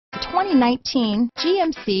2019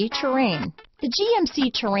 GMC Terrain. The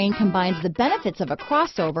GMC Terrain combines the benefits of a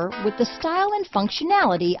crossover with the style and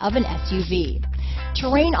functionality of an SUV.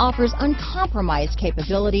 Terrain offers uncompromised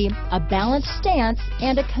capability, a balanced stance,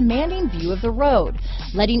 and a commanding view of the road,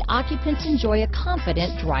 letting occupants enjoy a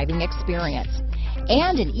confident driving experience.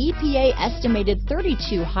 And an EPA estimated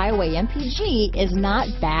 32 highway MPG is not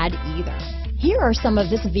bad either. Here are some of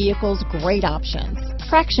this vehicle's great options: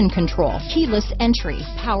 traction control, keyless entry,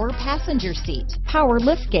 power passenger seat, power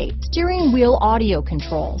liftgate, steering wheel audio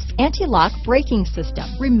controls, anti-lock braking system,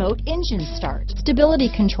 remote engine start, stability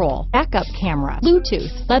control, backup camera,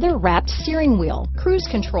 Bluetooth, leather-wrapped steering wheel, cruise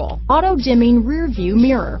control, auto-dimming rear view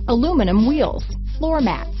mirror, aluminum wheels, floor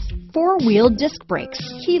mats, four-wheel disc brakes,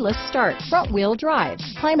 keyless start, front-wheel drive,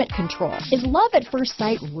 climate control. Is love at first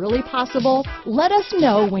sight really possible? Let us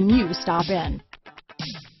know when you stop in.